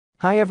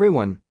Hi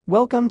everyone,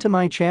 welcome to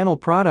my channel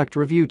Product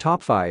Review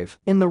Top 5.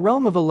 In the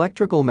realm of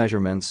electrical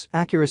measurements,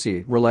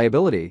 accuracy,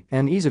 reliability,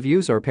 and ease of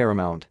use are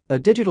paramount. A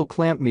digital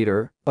clamp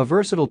meter, a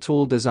versatile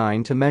tool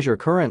designed to measure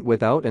current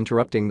without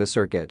interrupting the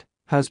circuit,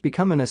 has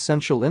become an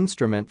essential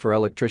instrument for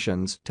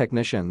electricians,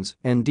 technicians,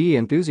 and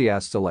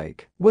enthusiasts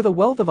alike. With a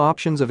wealth of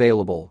options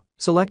available,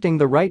 selecting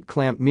the right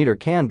clamp meter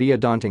can be a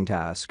daunting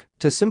task.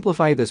 To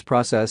simplify this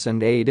process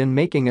and aid in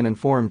making an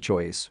informed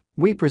choice,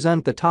 we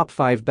present the top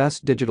 5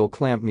 best digital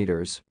clamp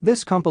meters.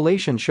 This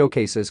compilation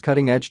showcases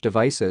cutting-edge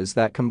devices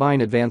that combine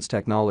advanced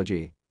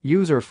technology,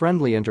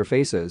 user-friendly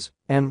interfaces,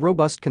 and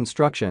robust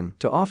construction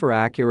to offer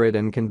accurate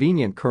and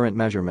convenient current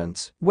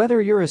measurements.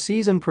 Whether you're a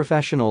seasoned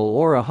professional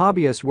or a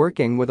hobbyist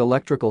working with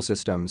electrical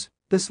systems,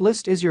 this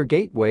list is your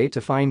gateway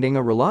to finding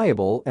a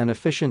reliable and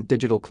efficient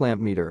digital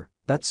clamp meter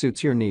that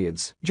suits your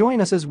needs.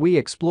 Join us as we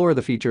explore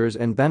the features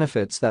and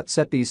benefits that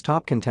set these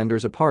top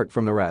contenders apart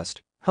from the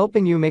rest,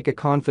 helping you make a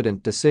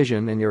confident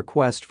decision in your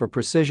quest for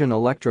precision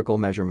electrical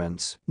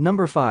measurements.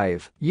 Number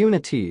 5.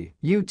 UNI-T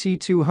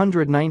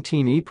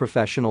UT219E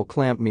Professional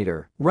Clamp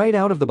Meter. Right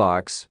out of the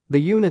box, the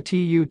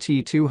UNI-T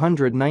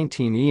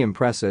UT219E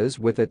impresses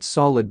with its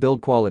solid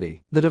build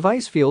quality. The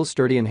device feels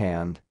sturdy in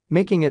hand,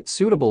 making it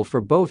suitable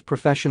for both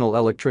professional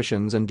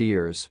electricians and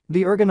DIers.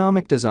 The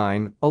ergonomic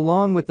design,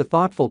 along with the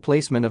thoughtful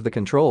placement of the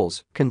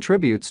controls,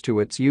 contributes to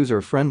its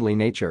user-friendly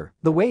nature.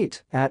 The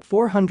weight, at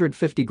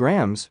 450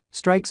 grams,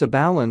 strikes a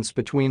balance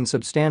between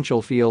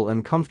substantial feel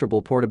and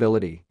comfortable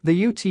portability.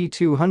 The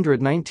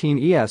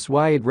UT219E's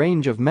wide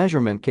range of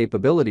measurement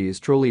capabilities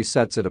truly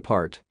sets it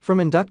apart. From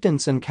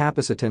inductance and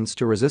capacitance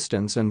to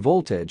resistance and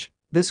voltage,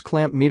 this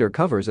clamp meter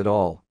covers it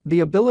all.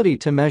 The ability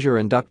to measure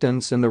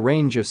inductance in the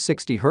range of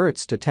 60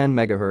 Hz to 10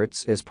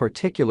 MHz is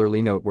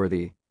particularly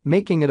noteworthy,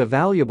 making it a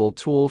valuable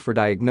tool for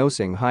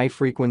diagnosing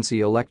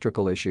high-frequency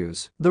electrical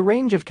issues. The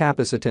range of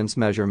capacitance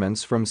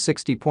measurements from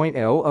 60.00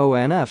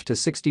 NF to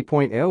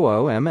 60.00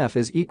 MF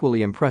is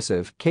equally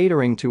impressive,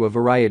 catering to a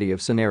variety of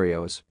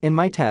scenarios. In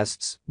my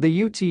tests,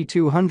 the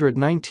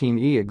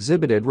UT219E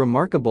exhibited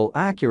remarkable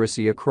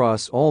accuracy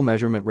across all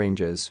measurement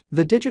ranges.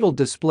 The digital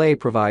display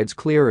provides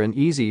clear and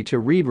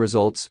easy-to-read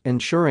results,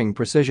 ensuring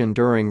precision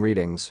during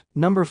readings.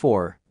 Number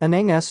 4.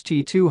 ANENG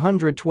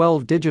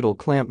ST212 Digital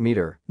Clamp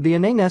Meter. The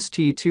ANENG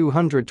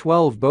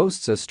ST212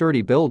 boasts a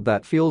sturdy build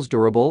that feels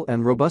durable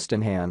and robust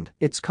in hand.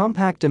 Its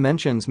compact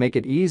dimensions make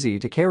it easy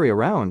to carry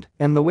around,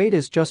 and the weight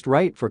is just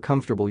right for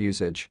comfortable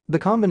usage. The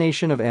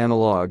combination of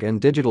analog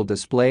and digital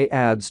display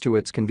adds to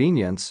its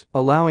convenience,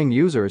 allowing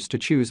users to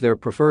choose their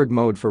preferred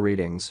mode for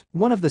readings.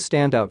 One of the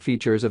standout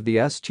features of the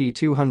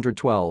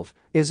ST212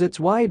 is its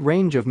wide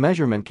range of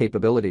measurement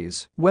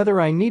capabilities. Whether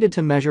I needed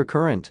to measure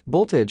current,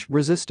 voltage,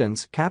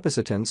 resistance,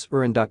 capacitance, or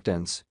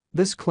inductance,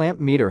 this clamp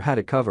meter had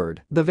it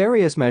covered. The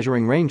various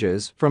measuring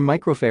ranges, from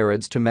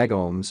microfarads to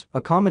megohms,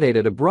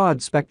 accommodated a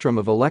broad spectrum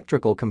of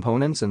electrical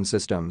components and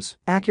systems.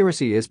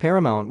 Accuracy is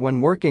paramount when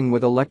working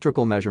with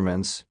electrical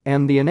measurements,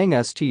 and the ANENG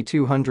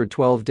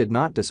ST212 did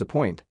not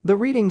disappoint. The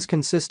readings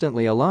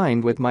consistently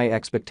aligned with my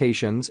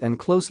expectations and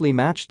closely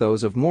matched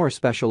those of more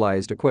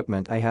specialized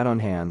equipment I had on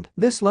hand.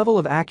 This level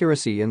of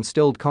accuracy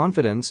instilled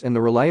confidence in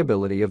the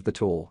reliability of the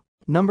tool.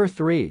 Number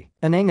 3.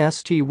 ANENG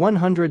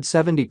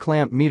ST170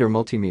 Clamp Meter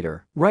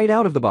Multimeter. Right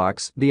out of the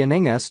box, the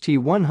ANENG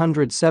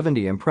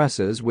ST170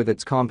 impresses with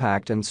its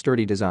compact and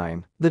sturdy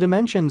design. The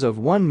dimensions of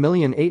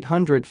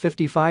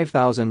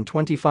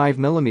 1,855,025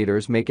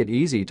 mm make it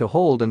easy to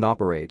hold and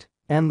operate,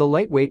 and the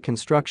lightweight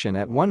construction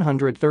at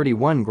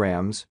 131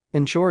 grams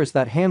ensures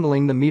that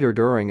handling the meter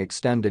during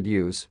extended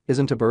use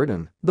isn't a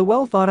burden. The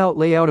well-thought-out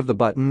layout of the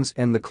buttons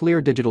and the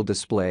clear digital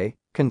display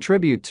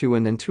contribute to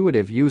an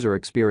intuitive user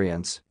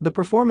experience. The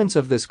performance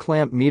of this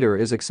clamp meter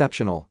is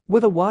exceptional,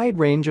 with a wide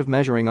range of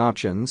measuring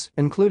options,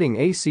 including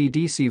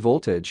AC/DC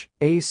voltage,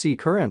 AC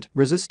current,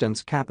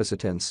 resistance,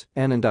 capacitance,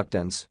 and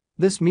inductance.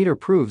 This meter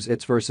proves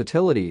its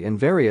versatility in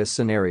various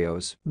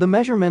scenarios. The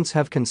measurements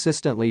have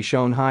consistently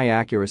shown high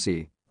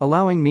accuracy,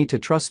 allowing me to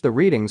trust the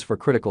readings for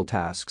critical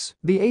tasks.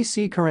 The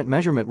AC current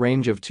measurement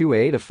range of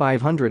 2A to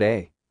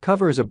 500A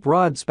covers a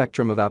broad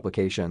spectrum of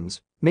applications,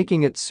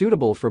 making it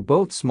suitable for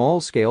both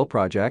small-scale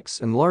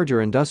projects and larger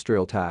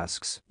industrial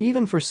tasks.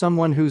 Even for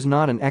someone who's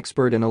not an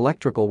expert in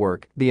electrical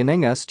work, the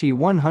ANENG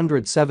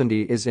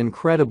ST170 is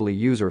incredibly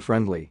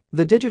user-friendly.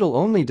 The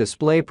digital-only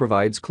display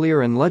provides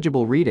clear and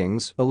legible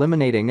readings,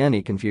 eliminating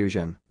any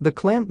confusion. The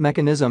clamp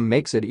mechanism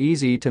makes it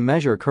easy to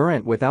measure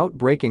current without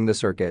breaking the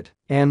circuit,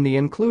 and the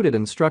included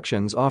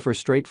instructions offer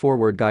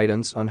straightforward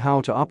guidance on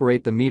how to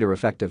operate the meter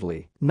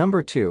effectively.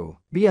 Number 2.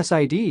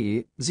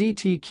 BSIDE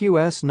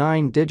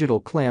ZTQS9 Digital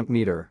Clamp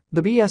Meter.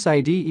 The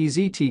BSIDE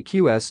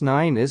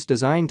ZTQS9 is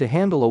designed to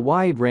handle a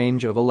wide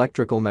range of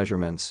electrical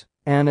measurements,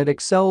 and it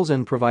excels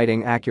in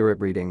providing accurate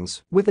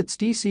readings. With its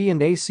DC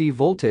and AC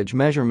voltage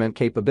measurement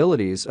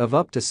capabilities of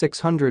up to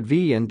 600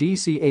 V and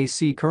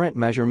DC-AC current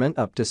measurement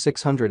up to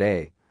 600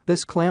 A,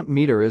 this clamp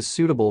meter is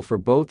suitable for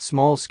both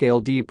small-scale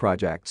D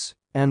projects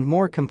and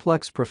more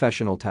complex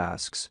professional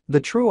tasks. The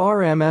true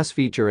RMS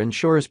feature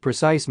ensures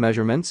precise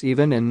measurements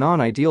even in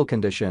non-ideal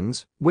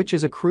conditions, which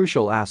is a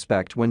crucial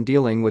aspect when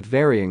dealing with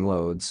varying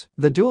loads.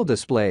 The dual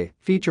display,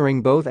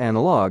 featuring both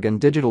analog and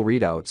digital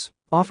readouts,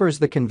 offers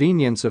the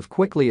convenience of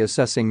quickly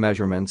assessing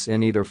measurements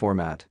in either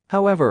format.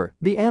 However,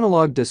 the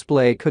analog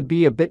display could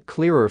be a bit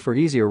clearer for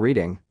easier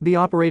reading. The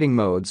operating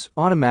modes,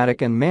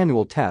 automatic and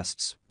manual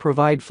tests,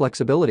 provide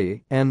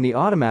flexibility, and the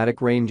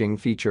automatic ranging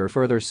feature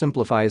further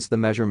simplifies the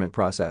measurement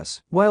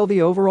process. While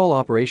the overall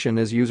operation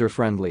is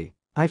user-friendly,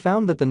 I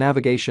found that the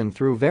navigation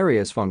through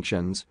various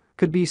functions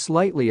could be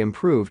slightly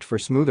improved for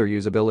smoother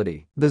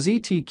usability. The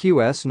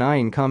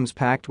ZTQ-S9 comes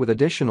packed with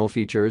additional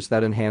features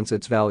that enhance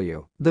its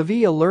value. The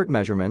V-alert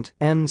measurement,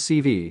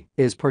 NCV,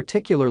 is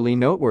particularly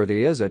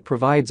noteworthy as it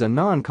provides a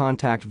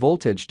non-contact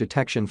voltage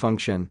detection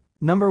function.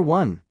 Number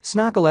 1.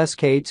 SNAKOL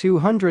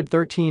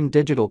SK213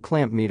 Digital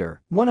Clamp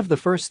Meter. One of the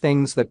first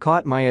things that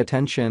caught my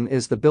attention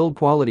is the build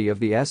quality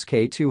of the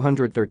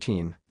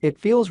SK213. It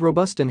feels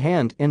robust in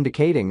hand,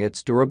 indicating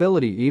its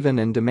durability even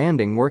in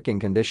demanding working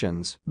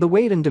conditions. The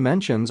weight and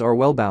dimensions are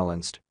well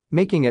balanced,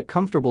 making it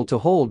comfortable to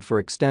hold for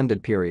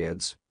extended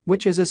periods,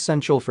 which is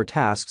essential for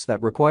tasks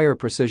that require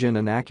precision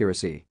and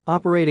accuracy.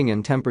 Operating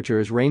in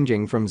temperatures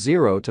ranging from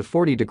 0 to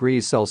 40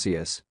 degrees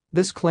Celsius,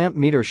 this clamp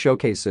meter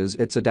showcases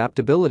its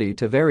adaptability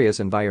to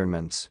various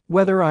environments.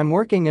 Whether I'm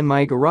working in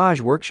my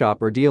garage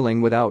workshop or dealing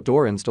with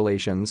outdoor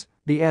installations,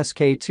 the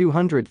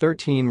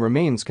SK213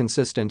 remains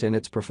consistent in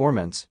its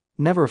performance,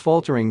 never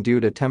faltering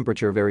due to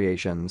temperature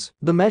variations.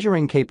 The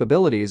measuring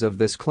capabilities of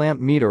this clamp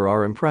meter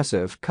are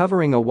impressive,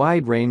 covering a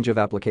wide range of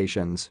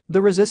applications.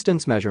 The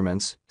resistance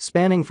measurements,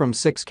 spanning from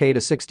 6K to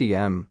 60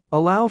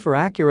 allow for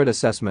accurate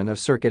assessment of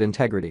circuit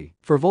integrity.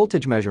 For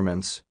voltage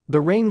measurements,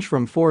 the range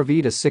from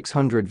 4V to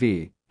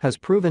 600V has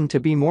proven to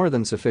be more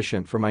than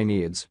sufficient for my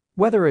needs,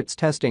 whether it's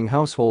testing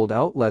household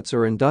outlets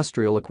or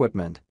industrial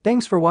equipment.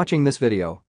 Thanks for watching this video.